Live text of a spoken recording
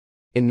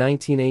In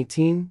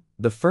 1918,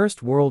 the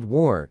First World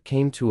War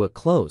came to a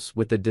close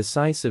with a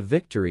decisive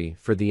victory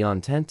for the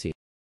Entente.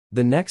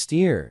 The next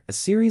year, a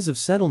series of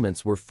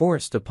settlements were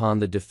forced upon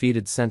the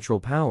defeated Central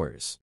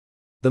Powers,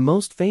 the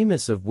most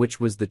famous of which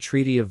was the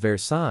Treaty of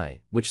Versailles,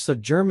 which saw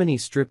Germany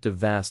stripped of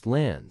vast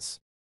lands.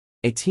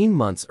 18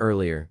 months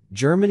earlier,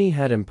 Germany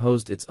had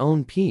imposed its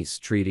own peace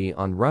treaty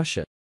on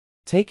Russia,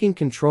 taking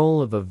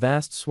control of a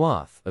vast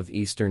swath of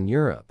Eastern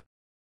Europe.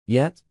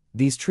 Yet,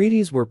 these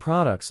treaties were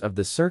products of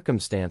the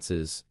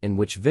circumstances in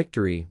which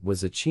victory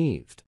was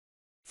achieved.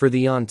 For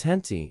the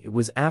Entente, it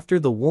was after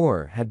the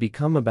war had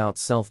become about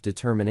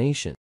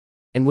self-determination,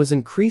 and was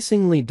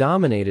increasingly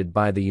dominated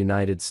by the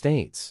United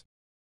States.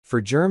 For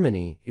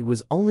Germany, it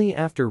was only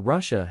after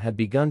Russia had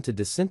begun to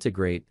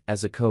disintegrate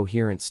as a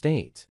coherent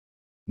state.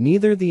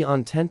 Neither the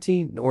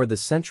Entente nor the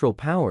Central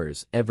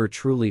Powers ever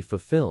truly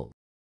fulfilled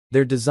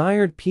their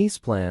desired peace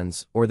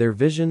plans or their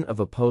vision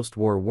of a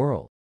post-war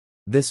world.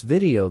 This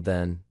video,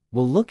 then,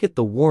 will look at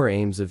the war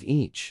aims of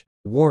each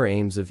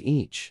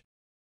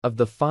of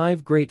the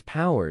 5 great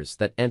powers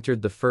that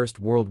entered the First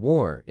World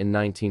War in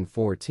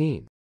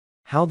 1914,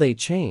 how they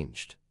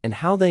changed, and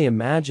how they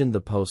imagined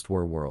the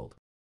post-war world.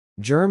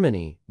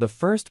 Germany, the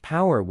first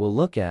power we'll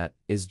look at,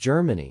 is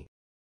Germany,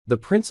 the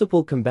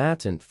principal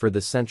combatant for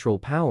the Central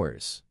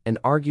Powers,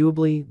 and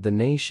arguably the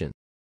nation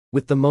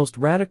with the most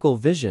radical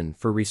vision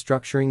for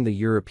restructuring the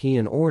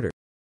European order.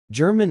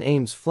 German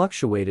aims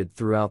fluctuated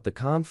throughout the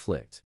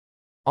conflict,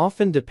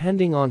 often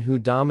depending on who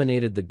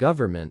dominated the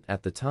government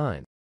at the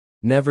time.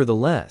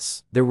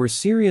 Nevertheless, there were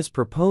serious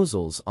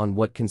proposals on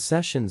what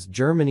concessions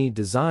Germany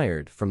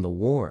desired from the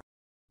war.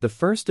 The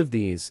first of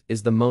these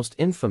is the most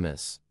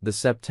infamous, the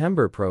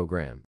September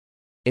Program.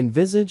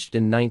 Envisaged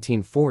in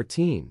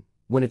 1914,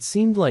 when it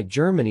seemed like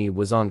Germany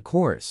was on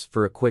course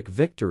for a quick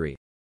victory.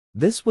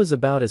 This was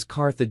about as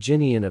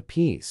Carthaginian a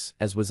peace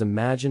as was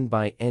imagined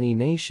by any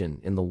nation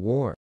in the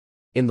war.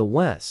 In the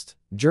West,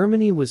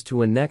 Germany was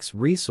to annex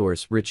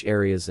resource-rich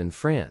areas in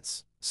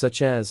France,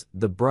 such as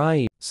the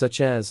Brie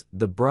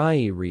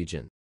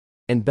region,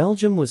 and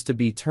Belgium was to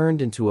be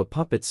turned into a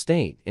puppet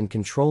state in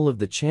control of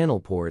the Channel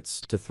ports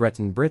to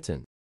threaten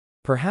Britain.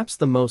 Perhaps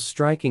the most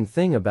striking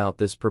thing about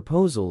this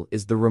proposal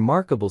is the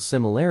remarkable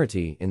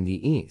similarity in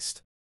the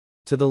East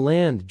to the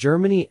land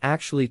Germany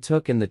actually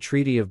took in the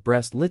Treaty of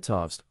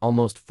Brest-Litovsk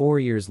almost 4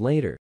 years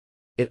later.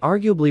 It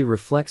arguably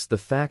reflects the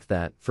fact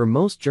that, for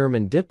most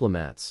German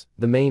diplomats,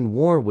 the main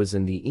war was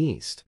in the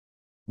East,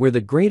 where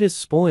the greatest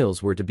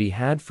spoils were to be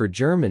had for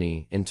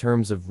Germany in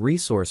terms of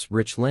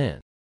resource-rich land.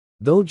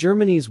 Though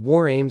Germany's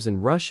war aims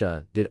in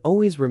Russia did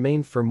always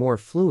remain far more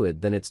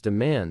fluid than its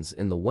demands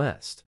in the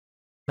West.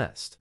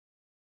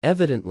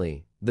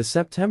 Evidently, the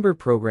September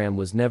Program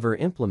was never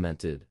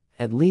implemented,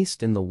 at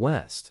least in the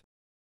West.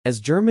 As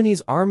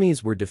Germany's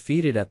armies were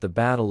defeated at the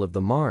Battle of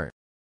the Marne,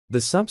 the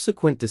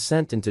subsequent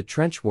descent into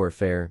trench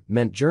warfare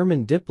meant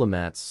German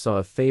diplomats saw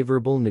a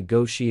favorable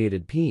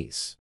negotiated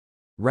peace,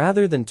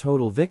 rather than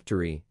total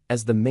victory,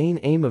 as the main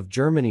aim of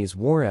Germany's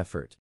war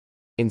effort.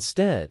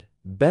 Instead,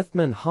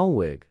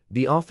 Bethmann-Hollweg,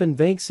 the often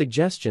vague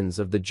suggestions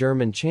of the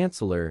German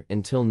Chancellor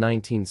until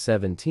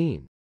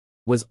 1917,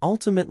 was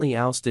ultimately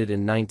ousted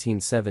in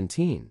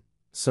 1917,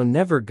 so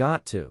never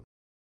got to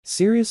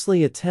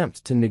seriously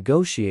attempt to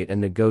negotiate a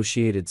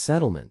negotiated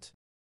settlement.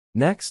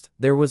 Next,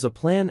 there was a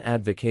plan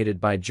advocated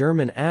by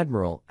German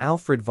Admiral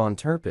Alfred von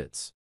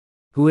Tirpitz,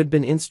 who had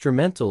been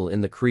instrumental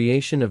in the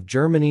creation of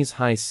Germany's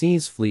high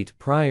seas fleet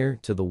prior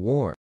to the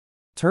war.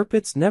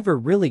 Tirpitz never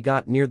really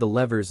got near the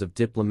levers of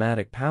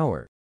diplomatic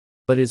power,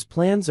 but his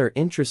plans are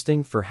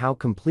interesting for how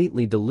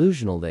completely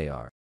delusional they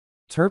are.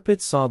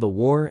 Tirpitz saw the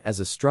war as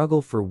a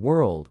struggle for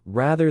world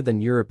rather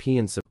than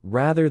European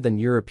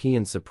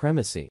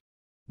supremacy.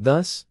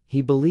 Thus,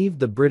 he believed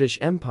the British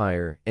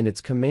Empire and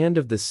its command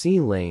of the sea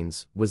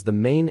lanes was the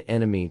main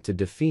enemy to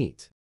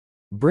defeat.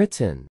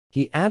 Britain,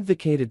 he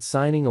advocated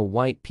signing a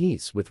white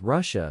peace with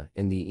Russia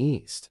in the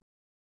East,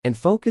 and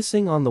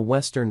focusing on the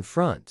Western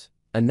Front,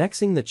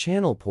 annexing the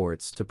Channel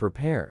ports to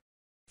prepare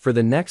for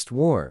the next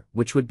war,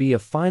 which would be a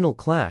final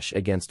clash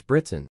against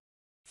Britain.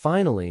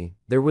 Finally,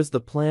 there was the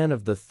plan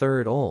of the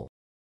Third Ole,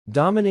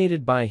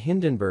 dominated by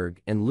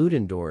Hindenburg and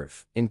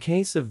Ludendorff, in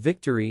case of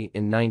victory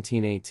in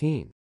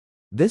 1918.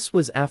 This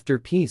was after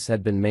peace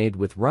had been made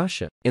with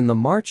Russia. In the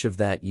March of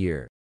that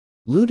year,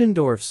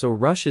 Ludendorff saw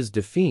Russia's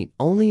defeat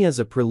only as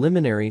a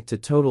preliminary to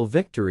total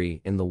victory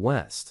in the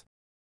West.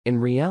 In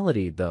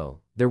reality,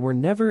 though, there were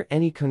never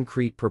any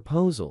concrete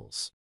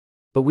proposals,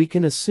 but we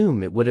can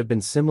assume it would have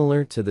been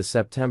similar to the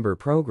September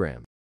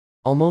Program.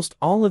 Almost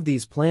all of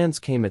these plans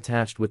came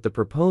attached with the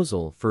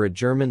proposal for a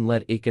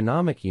German-led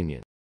economic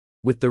union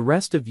with the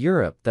rest of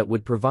Europe that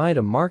would provide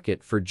a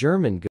market for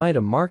German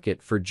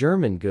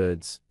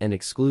goods and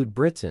exclude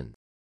Britain,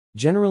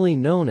 generally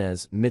known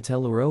as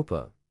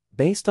Mitteleuropa,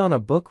 based on a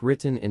book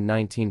written in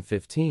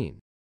 1915,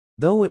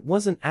 though it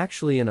wasn't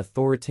actually an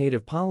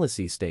authoritative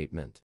policy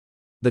statement.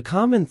 The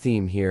common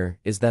theme here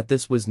is that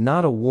this was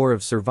not a war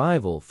of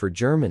survival for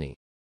Germany.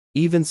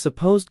 Even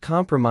supposed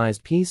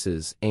compromised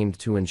peaces aimed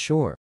to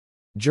ensure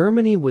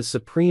Germany was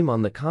supreme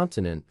on the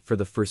continent for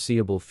the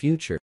foreseeable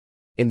future.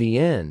 In the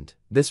end,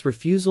 this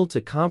refusal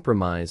to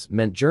compromise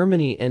meant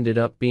Germany ended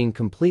up being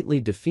completely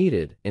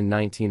defeated in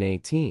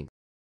 1918,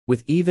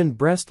 with even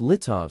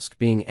Brest-Litovsk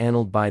being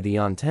annulled by the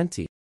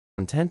Entente.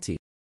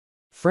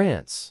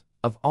 France,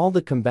 of all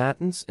the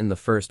combatants in the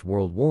First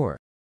World War,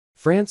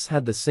 France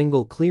had the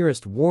single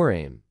clearest war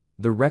aim,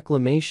 the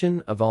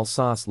reclamation of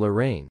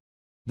Alsace-Lorraine.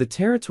 The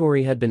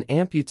territory had been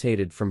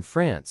amputated from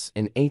France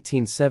in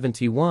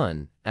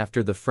 1871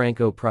 after the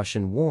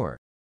Franco-Prussian War,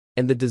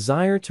 and the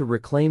desire to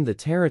reclaim the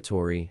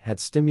territory had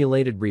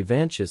stimulated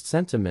revanchist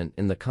sentiment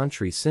in the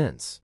country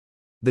since.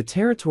 The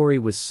territory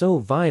was so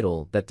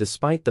vital that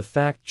despite the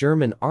fact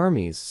German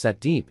armies sat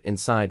deep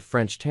inside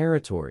French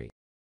territory,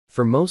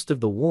 for most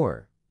of the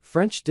war,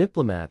 French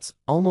diplomats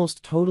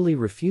almost totally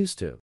refused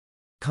to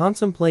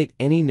contemplate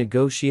any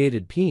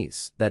negotiated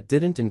peace that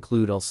didn't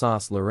include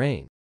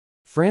Alsace-Lorraine.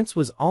 France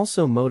was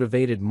also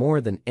motivated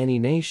more than any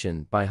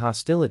nation by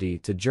hostility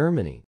to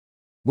Germany,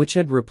 which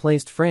had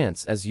replaced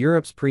France as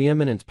Europe's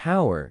preeminent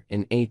power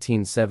in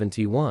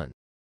 1871.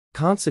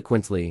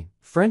 Consequently,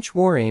 French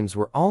war aims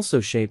were also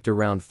shaped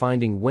around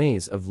finding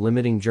ways of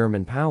limiting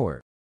German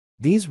power.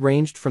 These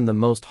ranged from the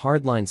most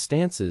hardline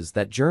stances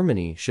that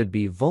Germany should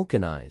be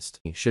Vulcanized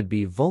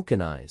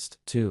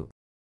to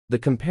the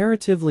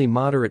comparatively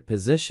moderate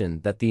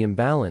position that the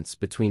imbalance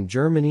between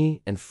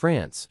Germany and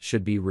France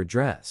should be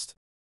redressed.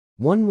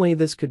 One way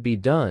this could be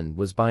done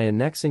was by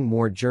annexing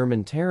more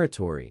German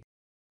territory.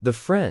 The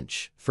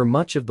French, for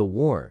much of the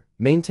war,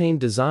 maintained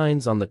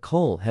designs on the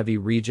coal-heavy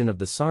region of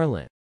the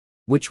Saarland,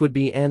 which would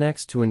be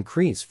annexed to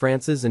increase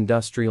France's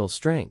industrial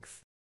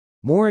strength.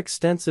 More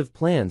extensive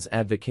plans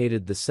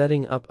advocated the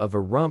setting up of a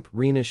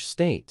Rump-Rhenish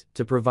state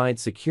to provide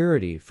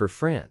security for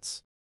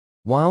France.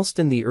 Whilst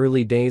in the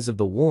early days of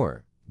the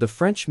war, the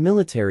French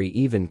military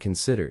even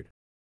considered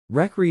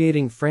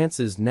recreating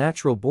France's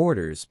natural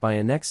borders by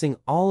annexing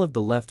all of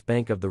the left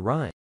bank of the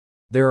Rhine.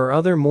 There are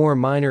other more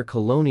minor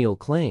colonial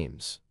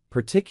claims,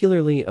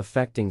 particularly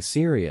affecting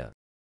Syria.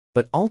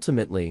 But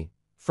ultimately,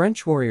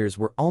 French warriors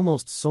were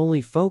almost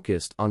solely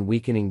focused on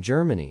weakening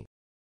Germany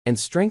and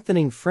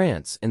strengthening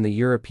France in the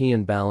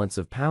European balance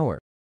of power.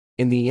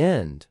 In the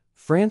end,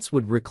 France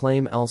would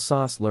reclaim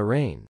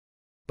Alsace-Lorraine,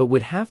 but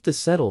would have to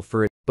settle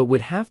for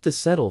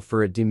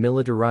a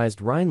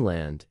demilitarized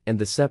Rhineland and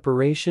the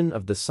separation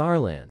of the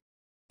Saarland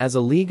as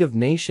a League of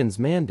Nations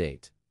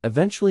mandate,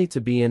 eventually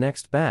to be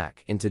annexed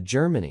back into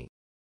Germany.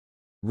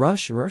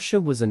 Russia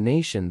was a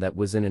nation that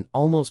was in an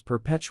almost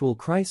perpetual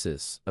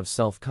crisis of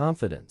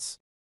self-confidence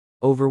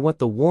over what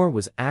the war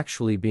was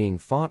actually being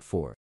fought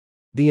for.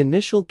 The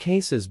initial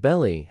casus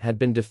belli had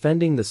been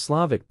defending the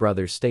Slavic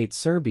brother state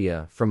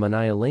Serbia from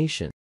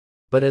annihilation,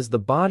 but as the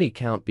body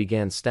count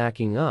began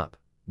stacking up,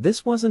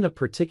 this wasn't a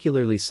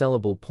particularly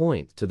sellable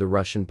point to the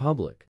Russian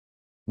public.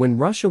 When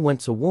Russia went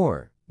to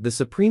war, the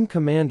Supreme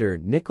Commander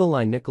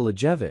Nikolai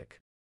Nikolajevic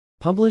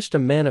published a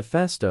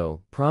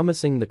manifesto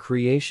promising the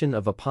creation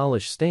of a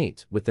Polish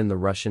state within the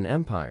Russian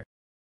Empire.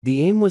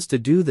 The aim was to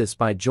do this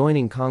by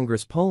joining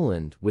Congress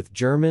Poland with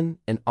German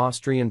and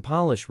Austrian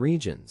Polish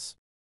regions.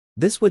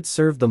 This would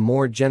serve the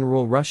more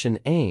general Russian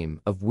aim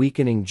of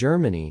weakening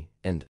Germany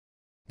and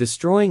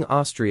destroying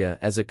Austria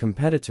as a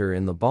competitor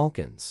in the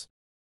Balkans.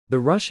 The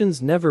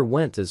Russians never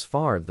went as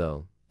far,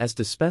 though, as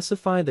to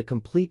specify the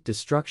complete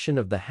destruction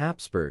of the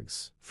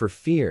Habsburgs, for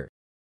fear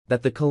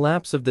that the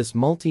collapse of this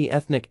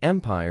multi-ethnic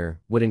empire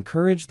would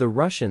encourage the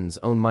Russians'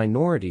 own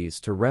minorities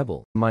to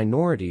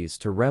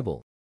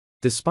rebel.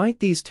 Despite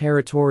these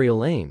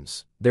territorial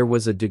aims, there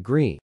was a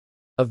degree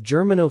of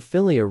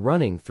Germanophilia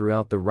running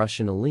throughout the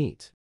Russian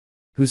elite,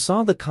 who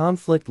saw the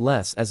conflict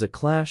less as a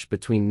clash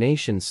between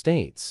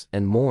nation-states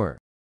and more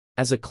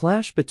as a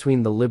clash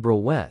between the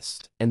liberal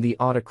West and the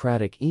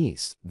autocratic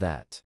East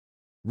that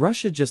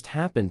Russia just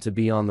happened to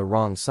be on the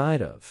wrong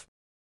side of.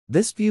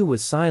 This view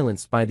was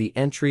silenced by the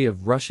entry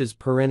of Russia's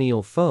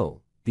perennial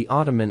foe, the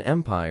Ottoman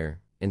Empire,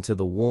 into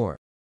the war.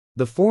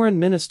 The foreign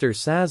minister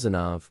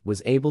Sazonov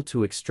was able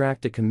to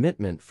extract a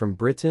commitment from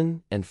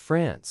Britain and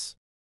France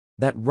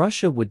that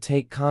Russia would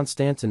take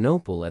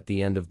Constantinople at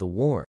the end of the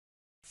war,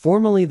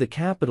 formerly the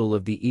capital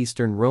of the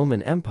Eastern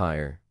Roman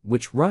Empire,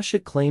 which Russia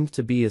claimed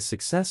to be a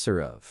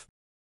successor of.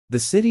 The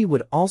city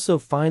would also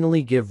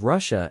finally give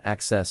Russia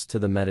access to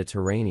the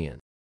Mediterranean,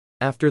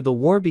 after the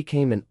war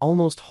became an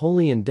almost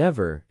holy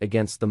endeavor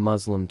against the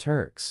Muslim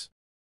Turks.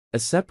 A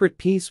separate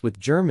peace with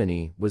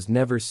Germany was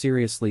never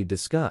seriously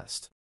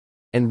discussed,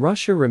 and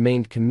Russia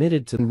remained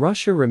committed to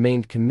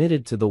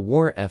the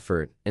war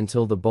effort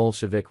until the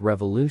Bolshevik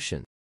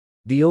Revolution.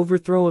 The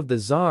overthrow of the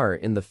Tsar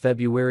in the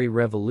February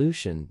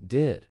Revolution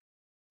did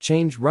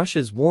change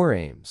Russia's war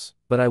aims,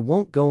 but I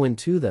won't go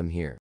into them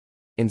here.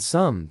 In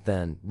sum,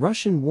 then,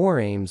 Russian war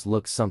aims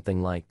look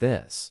something like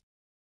this.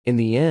 In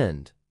the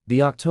end,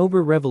 the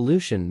October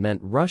Revolution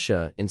meant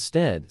Russia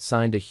instead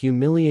signed a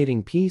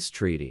humiliating peace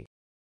treaty,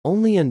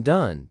 only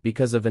undone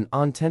because of an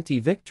Entente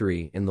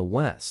victory in the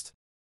West.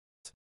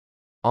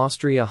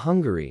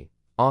 Austria-Hungary.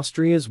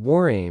 Austria's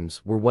war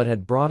aims were what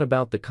had brought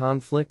about the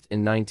conflict in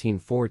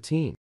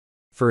 1914.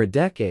 For a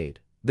decade,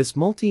 this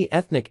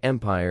multi-ethnic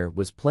empire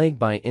was plagued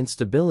by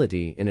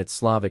instability in its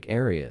Slavic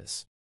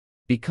areas.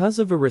 Because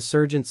of a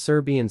resurgent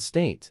Serbian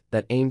state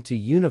that aimed to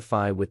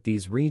unify with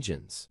these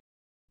regions.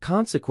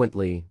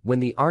 Consequently, when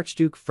the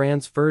Archduke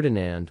Franz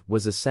Ferdinand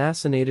was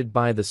assassinated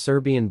by the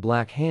Serbian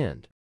Black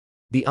Hand,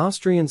 the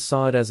Austrians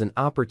saw it as an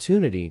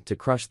opportunity to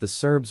crush the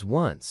Serbs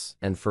once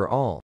and for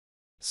all.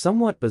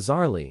 Somewhat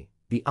bizarrely,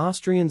 the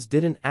Austrians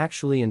didn't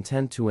actually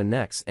intend to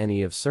annex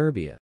any of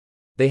Serbia.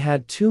 They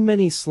had too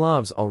many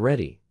Slavs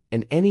already,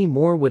 and any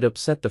more would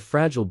upset the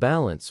fragile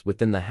balance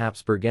within the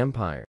Habsburg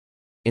Empire.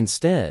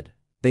 Instead,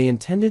 they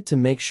intended to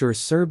make sure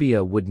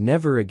Serbia would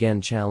never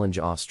again challenge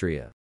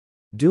Austria.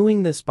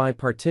 Doing this by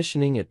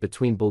partitioning it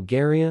between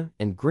Bulgaria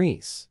and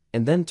Greece,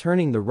 and then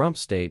turning the rump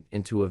state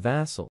into a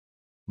vassal.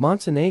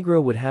 Montenegro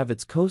would have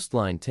its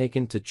coastline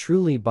taken to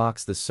truly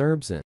box the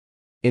Serbs in.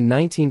 In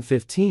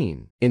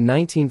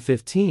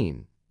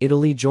 1915,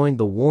 Italy joined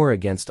the war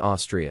against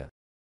Austria.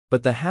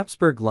 But the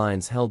Habsburg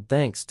lines held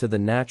thanks to the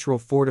natural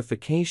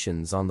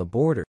fortifications on the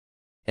border.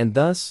 And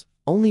thus,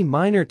 only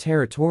minor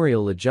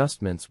territorial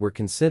adjustments were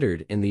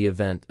considered in the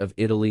event of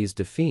Italy's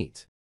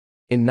defeat.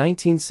 In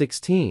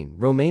 1916,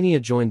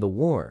 Romania joined the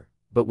war,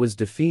 but was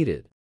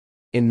defeated.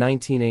 In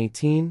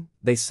 1918,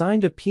 they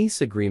signed a peace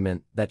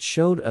agreement that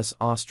showed us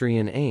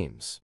Austrian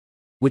aims,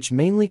 which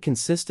mainly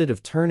consisted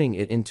of turning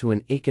it into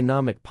an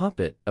economic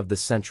puppet of the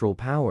Central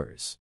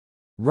Powers.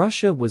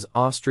 Russia was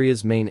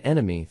Austria's main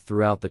enemy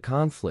throughout the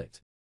conflict,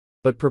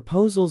 but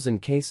proposals in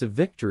case of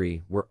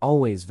victory were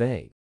always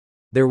vague.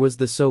 There was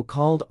the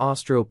so-called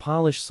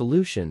Austro-Polish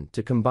solution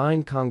to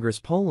combine Congress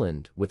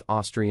Poland with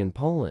Austrian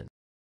Poland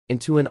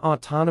into an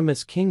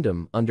autonomous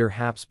kingdom under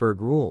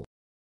Habsburg rule.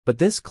 But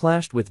this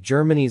clashed with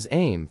Germany's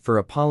aim for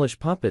a Polish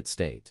puppet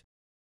state.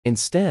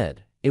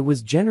 Instead, it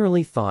was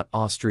generally thought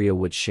Austria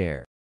would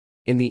share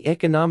in the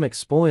economic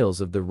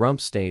spoils of the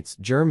rump states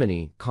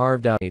Germany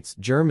carved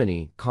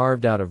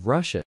out of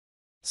Russia,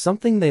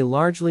 something they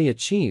largely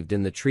achieved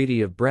in the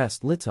Treaty of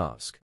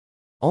Brest-Litovsk.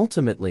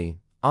 Ultimately,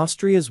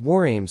 Austria's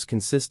war aims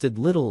consisted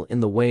little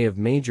in the way of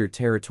major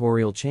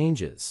territorial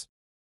changes,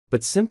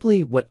 but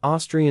simply what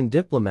Austrian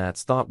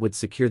diplomats thought would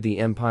secure the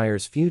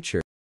empire's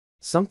future,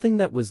 something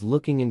that was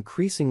looking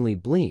increasingly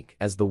bleak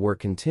as the war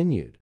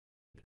continued.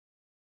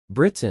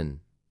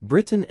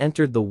 Britain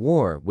entered the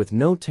war with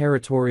no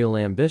territorial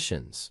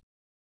ambitions,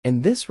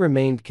 and this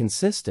remained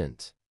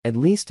consistent, at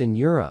least in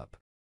Europe.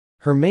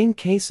 Her main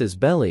casus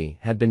belli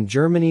had been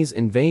Germany's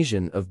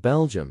invasion of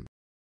Belgium,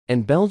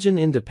 and Belgian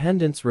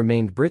independence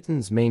remained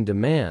Britain's main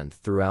demand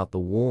throughout the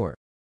war.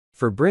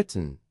 For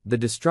Britain, the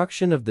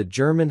destruction of the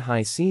German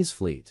High Seas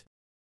Fleet,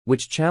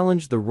 which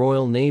challenged the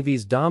Royal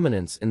Navy's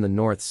dominance in the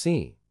North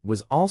Sea,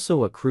 was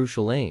also a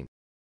crucial aim.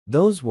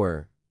 Those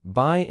were,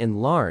 by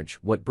and large,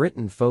 what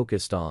Britain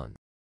focused on.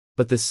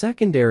 But the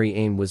secondary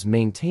aim was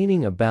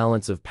maintaining a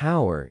balance of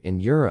power in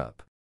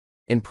Europe.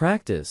 In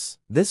practice,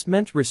 this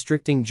meant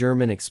restricting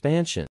German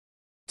expansion.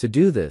 To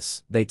do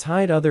this, they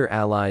tied other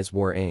allies'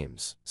 war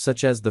aims,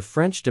 such as the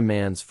French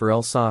demands for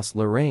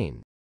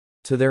Alsace-Lorraine,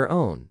 to their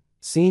own,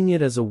 seeing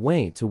it as a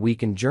way to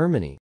weaken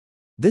Germany.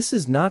 This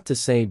is not to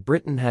say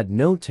Britain had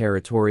no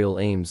territorial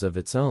aims of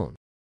its own.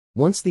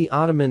 Once the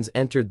Ottomans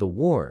entered the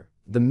war,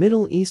 the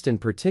Middle East in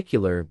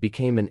particular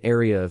became an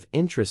area of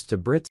interest to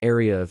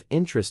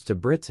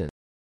Britain.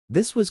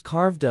 This was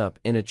carved up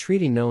in a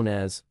treaty known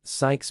as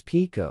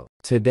Sykes-Picot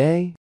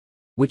today,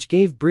 which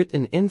gave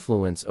Britain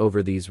influence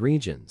over these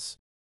regions.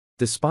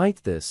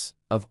 Despite this,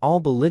 of all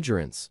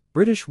belligerents,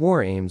 British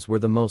war aims were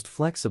the most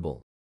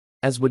flexible,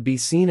 as would be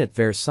seen at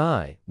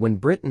Versailles when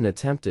Britain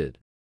attempted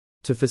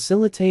to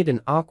facilitate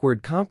an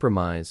awkward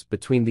compromise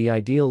between the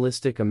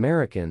idealistic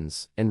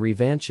Americans and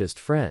revanchist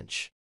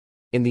French.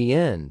 In the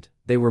end,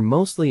 they were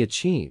mostly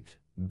achieved.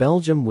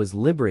 Belgium was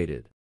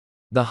liberated.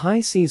 The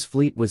High Seas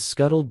Fleet was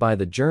scuttled by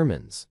the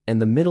Germans,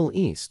 and the Middle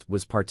East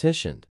was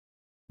partitioned.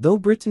 Though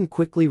Britain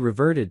quickly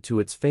reverted to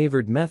its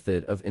favored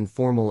method of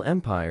informal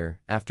empire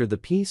after the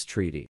peace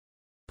treaty.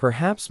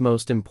 Perhaps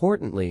most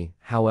importantly,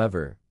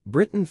 however,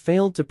 Britain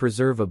failed to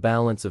preserve a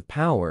balance of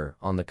power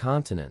on the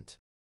continent.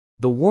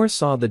 The war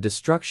saw the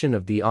destruction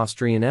of the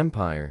Austrian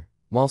Empire,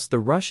 whilst the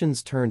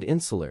Russians turned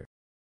insular.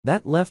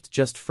 That left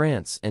just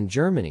France and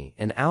Germany,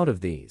 and out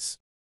of these,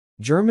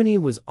 Germany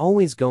was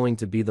always going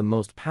to be the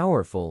most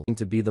powerful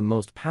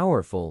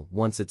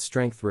once its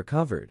strength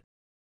recovered.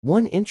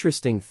 One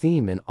interesting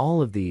theme in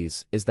all of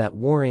these is that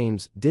war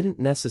aims didn't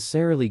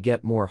necessarily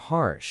get more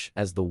harsh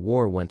as the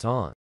war went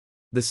on.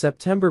 The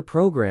September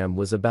program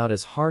was about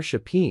as harsh a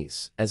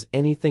peace as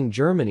anything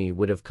Germany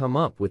would have come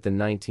up with in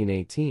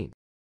 1918.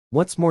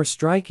 What's more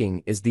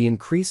striking is the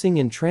increasing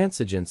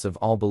intransigence of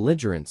all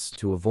belligerents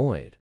to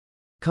avoid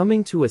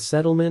coming to a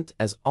settlement,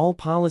 as all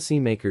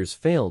policymakers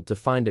failed to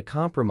find a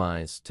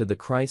compromise to the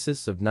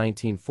crisis of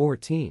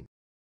 1914.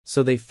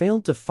 So they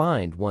failed to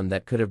find one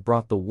that could have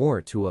brought the war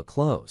to a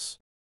close.